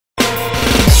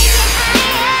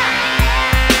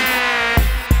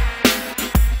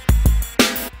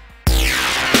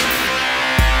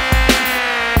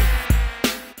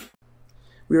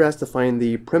we are asked to find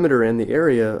the perimeter and the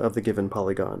area of the given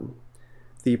polygon.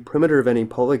 The perimeter of any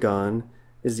polygon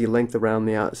is the length around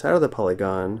the outside of the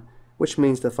polygon, which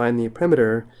means to find the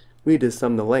perimeter, we need to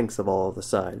sum the lengths of all of the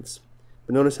sides.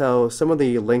 But notice how some of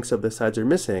the lengths of the sides are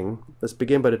missing. Let's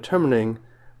begin by determining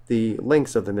the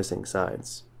lengths of the missing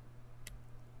sides.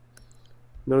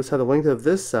 Notice how the length of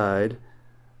this side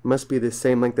must be the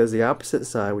same length as the opposite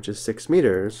side, which is 6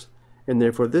 meters, and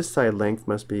therefore this side length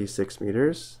must be 6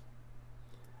 meters.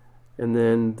 And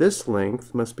then this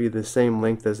length must be the same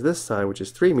length as this side, which is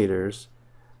 3 meters.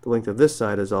 The length of this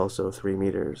side is also 3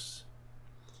 meters.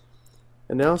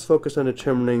 And now let's focus on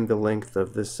determining the length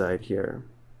of this side here.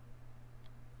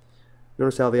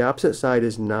 Notice how the opposite side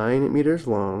is 9 meters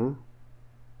long,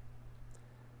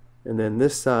 and then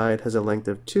this side has a length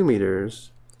of 2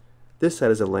 meters. This side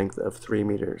has a length of 3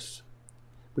 meters.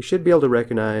 We should be able to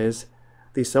recognize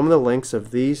the sum of the lengths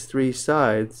of these three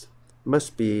sides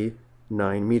must be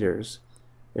 9 meters.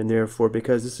 And therefore,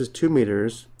 because this is 2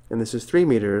 meters and this is 3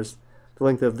 meters, the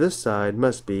length of this side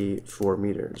must be 4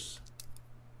 meters.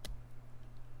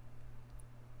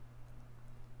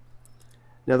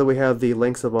 Now that we have the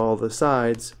lengths of all the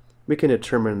sides, we can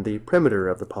determine the perimeter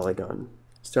of the polygon.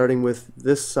 Starting with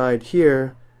this side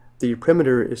here, the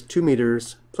perimeter is 2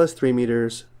 meters plus 3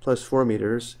 meters plus 4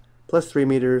 meters plus 3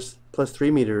 meters plus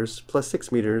 3 meters plus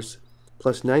 6 meters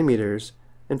plus 9 meters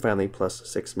and finally plus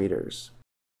 6 meters.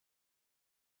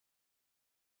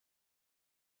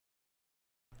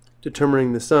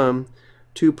 Determining the sum,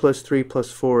 2 plus 3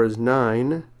 plus 4 is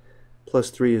 9, plus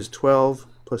 3 is 12,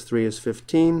 plus 3 is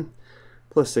 15,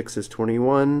 plus 6 is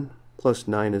 21, plus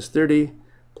 9 is 30,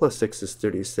 plus 6 is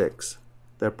 36.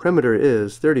 The perimeter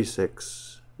is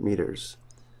 36 meters.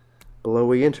 Below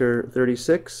we enter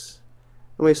 36,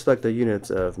 and we select the units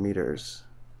of meters.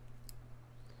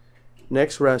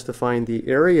 Next, we're asked to find the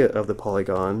area of the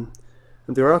polygon.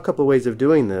 And there are a couple of ways of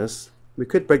doing this. We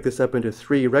could break this up into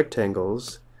 3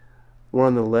 rectangles, one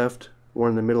on the left, one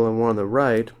in the middle, and one on the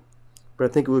right, but I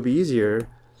think it would be easier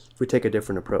if we take a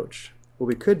different approach. What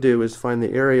we could do is find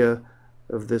the area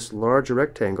of this large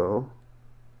rectangle,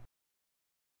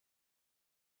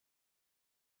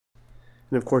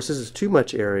 and of course this is too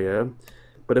much area,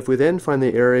 but if we then find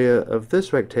the area of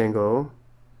this rectangle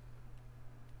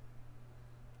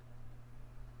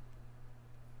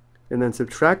and then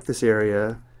subtract this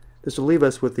area, this will leave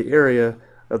us with the area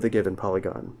of the given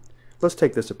polygon. Let's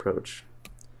take this approach.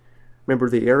 Remember,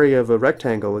 the area of a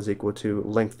rectangle is equal to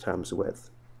length times width.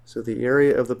 So the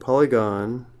area of the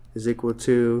polygon is equal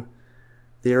to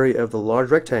the area of the large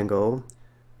rectangle,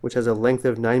 which has a length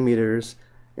of 9 meters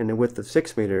and a width of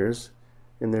 6 meters,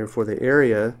 and therefore the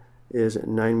area is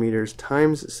 9 meters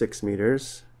times 6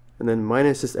 meters, and then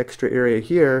minus this extra area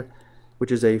here,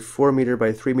 which is a 4 meter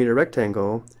by 3 meter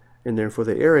rectangle, and therefore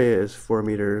the area is 4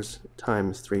 meters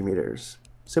times 3 meters.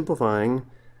 Simplifying,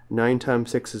 9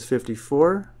 times 6 is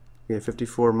 54. We have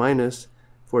 54 minus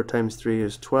 4 times 3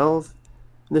 is 12.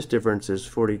 And this difference is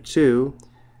 42,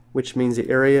 which means the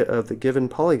area of the given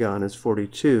polygon is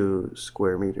 42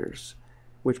 square meters,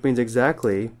 which means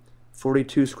exactly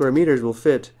 42 square meters will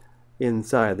fit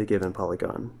inside the given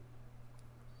polygon.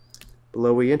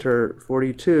 Below we enter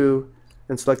 42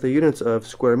 and select the units of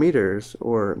square meters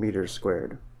or meters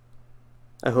squared.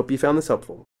 I hope you found this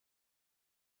helpful.